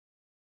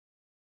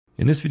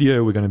In this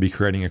video, we're going to be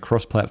creating a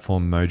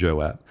cross-platform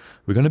Mojo app.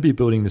 We're going to be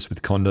building this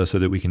with Conda so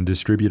that we can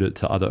distribute it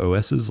to other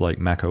OSs like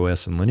Mac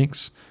OS and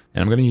Linux.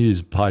 And I'm going to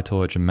use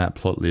PyTorch and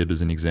Matplotlib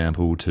as an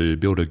example to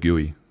build a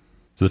GUI.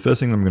 So the first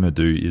thing I'm going to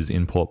do is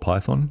import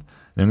Python.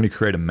 And I'm going to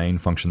create a main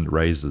function that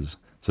raises.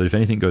 So if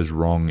anything goes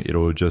wrong,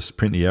 it'll just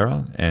print the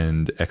error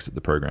and exit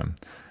the program.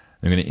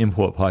 I'm going to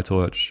import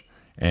PyTorch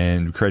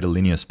and create a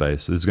linear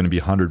space. So there's going to be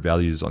 100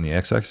 values on the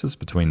x-axis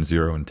between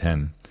 0 and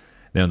 10.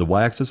 Then on the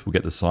y-axis, we'll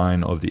get the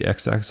sign of the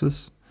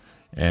x-axis,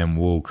 and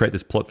we'll create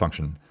this plot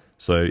function.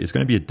 So it's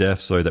going to be a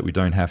def so that we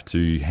don't have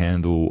to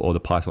handle all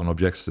the Python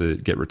objects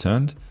that get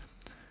returned.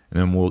 And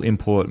then we'll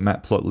import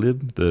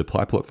matplotlib, the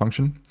pyplot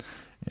function,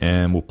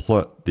 and we'll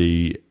plot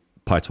the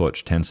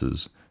PyTorch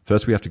tensors.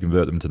 First, we have to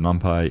convert them to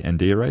NumPy and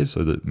D arrays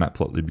so that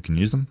Matplotlib can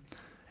use them.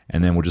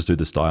 And then we'll just do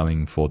the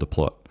styling for the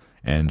plot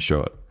and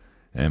show it.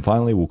 And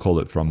finally, we'll call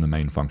it from the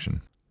main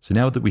function. So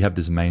now that we have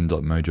this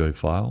main.mojo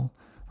file,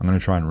 I'm going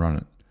to try and run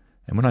it.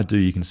 And when I do,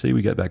 you can see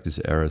we get back this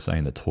error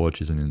saying that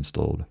Torch isn't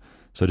installed.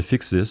 So to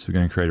fix this, we're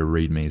going to create a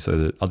README so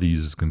that other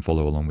users can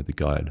follow along with the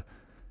guide.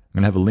 I'm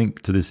going to have a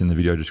link to this in the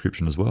video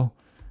description as well.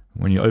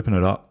 When you open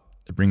it up,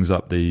 it brings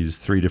up these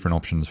 3 different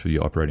options for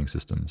your operating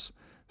systems.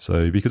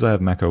 So because I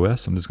have Mac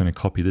OS, I'm just going to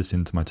copy this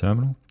into my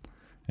terminal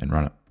and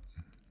run it.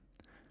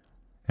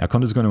 Now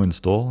Conda is going to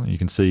install. You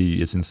can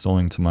see it's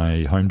installing to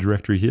my home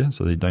directory here,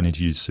 so you don't need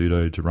to use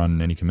sudo to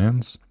run any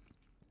commands.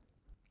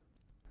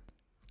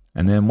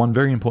 And then one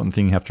very important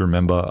thing you have to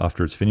remember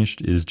after it's finished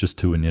is just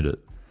to init it.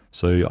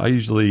 So I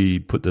usually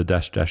put the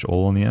 --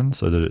 all on the end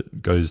so that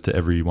it goes to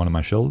every one of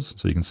my shells.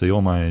 So you can see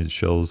all my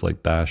shells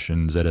like bash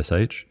and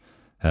ZSH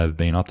have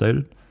been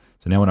updated.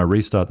 So now when I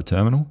restart the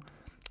terminal,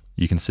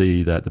 you can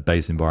see that the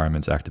base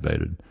environment's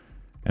activated.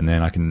 And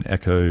then I can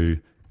echo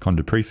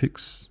Conda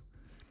prefix,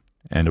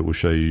 and it will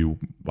show you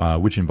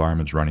which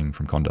environment's running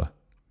from Conda.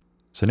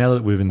 So now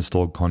that we've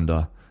installed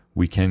Conda,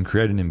 we can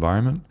create an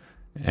environment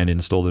and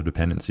install the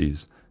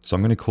dependencies. So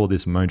I'm going to call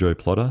this Mojo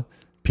plotter,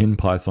 pin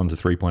Python to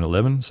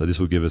 3.11. So this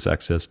will give us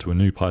access to a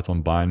new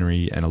Python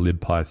binary and a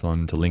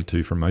libpython to link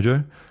to from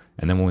Mojo.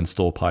 And then we'll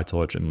install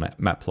PyTorch and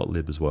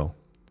Matplotlib as well.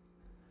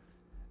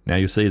 Now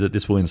you'll see that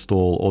this will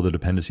install all the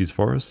dependencies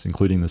for us,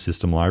 including the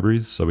system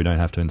libraries, so we don't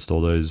have to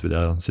install those with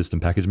our system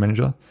package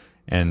manager,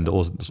 and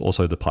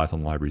also the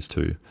Python libraries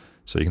too.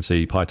 So you can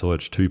see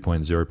PyTorch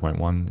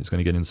 2.0.1 is going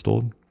to get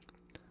installed.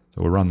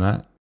 So we'll run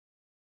that.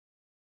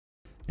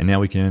 And now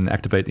we can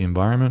activate the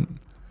environment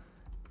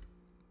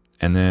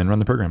and then run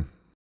the program.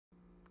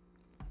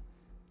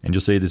 And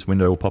you'll see this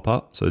window will pop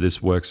up. So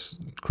this works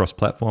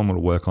cross-platform.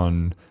 It'll work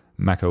on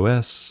Mac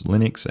OS,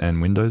 Linux,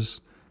 and Windows.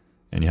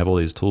 And you have all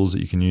these tools that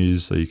you can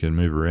use so you can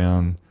move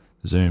around,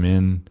 zoom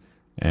in,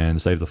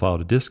 and save the file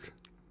to disk.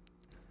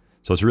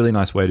 So it's a really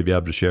nice way to be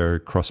able to share a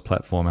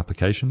cross-platform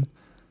application.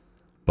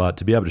 But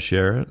to be able to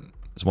share it,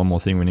 there's one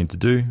more thing we need to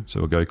do. So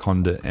we'll go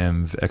conda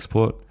env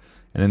export.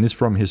 And then this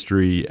from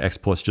history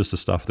exports just the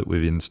stuff that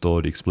we've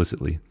installed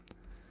explicitly.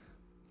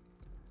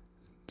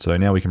 So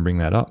now we can bring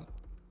that up,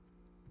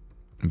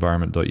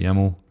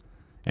 environment.yaml.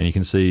 And you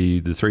can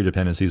see the 3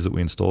 dependencies that we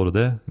installed are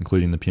there,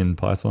 including the pin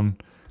Python.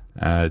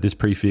 This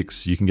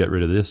prefix, you can get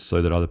rid of this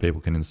so that other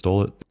people can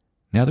install it.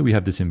 Now that we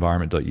have this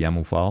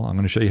environment.yaml file, I'm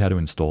going to show you how to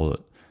install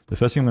it. The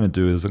first thing I'm going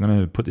to do is I'm going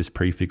to put this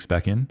prefix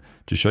back in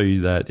to show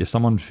you that if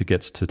someone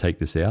forgets to take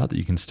this out, that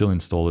you can still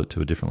install it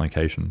to a different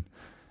location.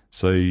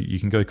 So you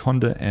can go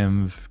conda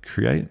env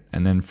create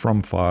and then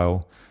from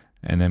file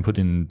and then put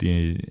in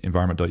the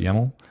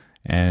environment.yaml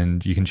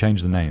and you can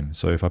change the name.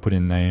 So if I put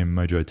in name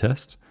Mojo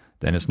test,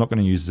 then it's not going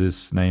to use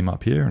this name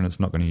up here and it's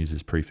not going to use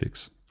this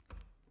prefix.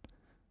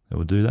 So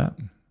we'll do that.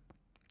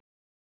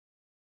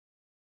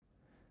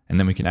 And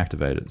then we can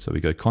activate it. So we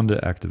go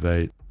conda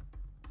activate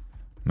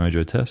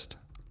Mojo test.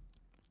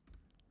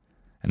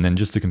 And then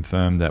just to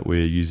confirm that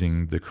we're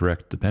using the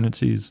correct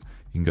dependencies,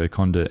 you can go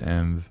conda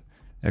env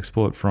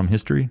export from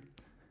history.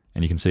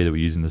 And you can see that we're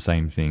using the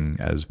same thing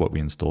as what we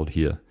installed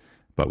here,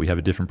 but we have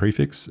a different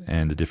prefix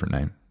and a different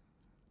name.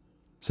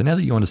 So now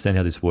that you understand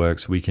how this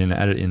works, we can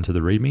add it into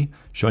the README,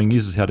 showing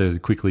users how to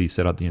quickly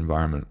set up the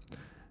environment.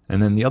 And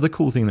then the other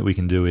cool thing that we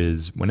can do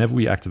is whenever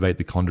we activate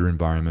the Conda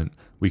environment,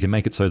 we can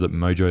make it so that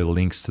Mojo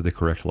links to the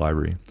correct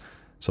library.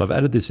 So I've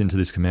added this into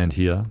this command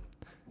here,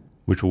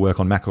 which will work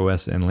on Mac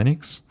OS and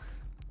Linux.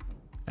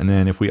 And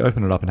then if we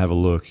open it up and have a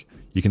look,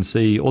 you can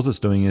see all it's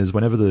doing is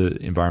whenever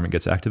the environment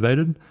gets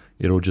activated,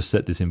 it'll just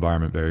set this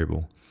environment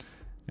variable.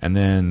 And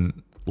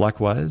then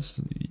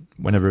likewise,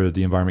 whenever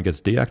the environment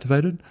gets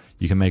deactivated,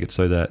 you can make it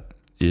so that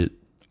it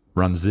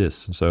runs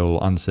this. So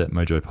it'll unset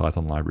Mojo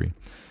Python library.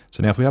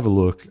 So now if we have a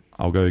look,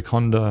 I'll go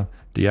conda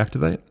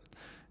deactivate,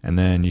 and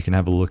then you can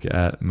have a look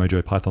at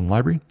Mojo Python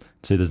library.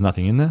 See there's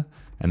nothing in there.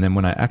 And then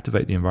when I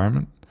activate the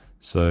environment,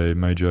 so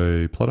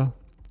Mojo plotter,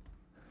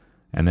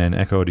 and then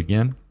echo it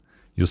again,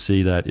 you'll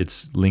see that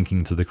it's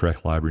linking to the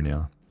correct library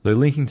now. So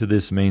linking to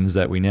this means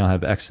that we now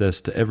have access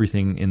to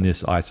everything in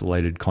this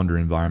isolated Conda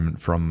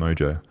environment from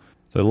Mojo.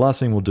 So the last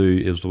thing we'll do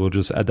is we'll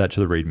just add that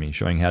to the README,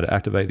 showing how to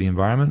activate the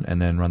environment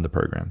and then run the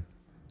program.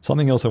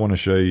 Something else I want to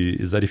show you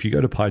is that if you go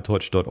to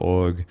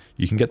pytorch.org,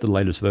 you can get the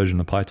latest version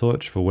of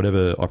PyTorch for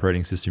whatever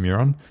operating system you're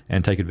on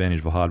and take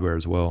advantage of hardware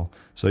as well.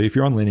 So if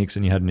you're on Linux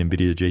and you had an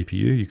NVIDIA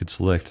GPU, you could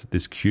select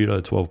this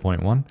CUDA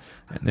 12.1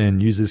 and then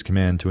use this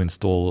command to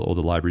install all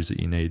the libraries that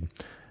you need.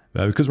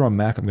 Because we're on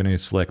Mac, I'm going to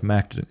select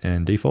Mac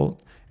and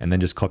default and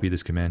then just copy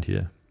this command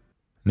here.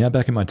 Now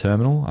back in my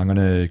terminal, I'm going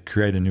to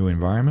create a new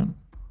environment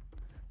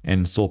and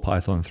install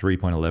Python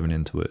 3.11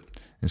 into it.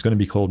 It's going to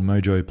be called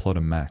Mojo Plot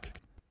and Mac.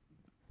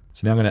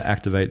 So now I'm going to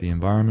activate the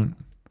environment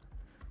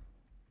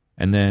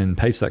and then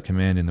paste that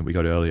command in that we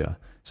got earlier.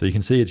 So you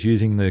can see it's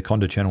using the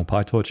Conda channel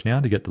PyTorch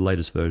now to get the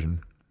latest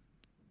version.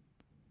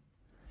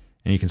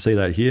 And you can see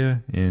that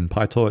here in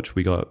PyTorch,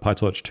 we got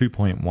PyTorch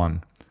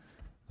 2.1.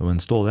 We'll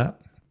install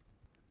that.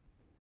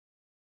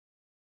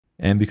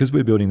 And because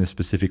we're building this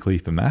specifically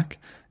for Mac,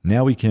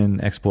 now we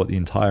can export the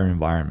entire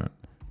environment.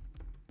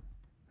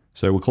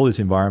 So we'll call this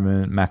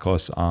environment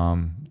macOS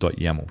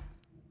arm.yaml.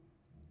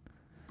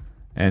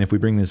 And if we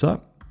bring this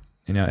up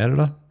in our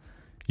editor,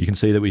 you can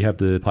see that we have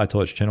the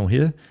PyTorch channel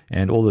here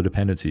and all the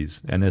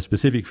dependencies, and they're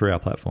specific for our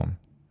platform.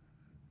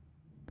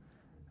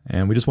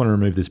 And we just want to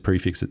remove this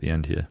prefix at the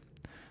end here.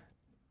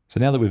 So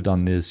now that we've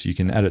done this, you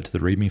can add it to the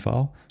README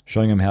file,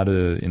 showing them how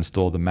to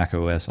install the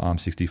macOS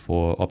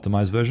ARM64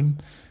 optimized version.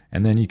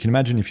 And then you can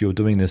imagine if you're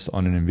doing this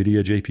on an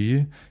NVIDIA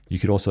GPU, you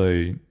could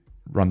also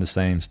run the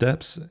same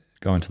steps,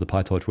 go into the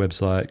PyTorch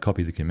website,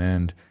 copy the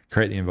command,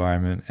 create the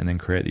environment, and then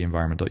create the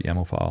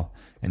environment.yaml file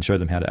and show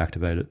them how to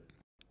activate it.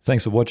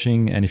 Thanks for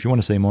watching, and if you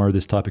want to see more of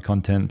this type of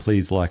content,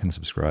 please like and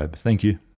subscribe. Thank you.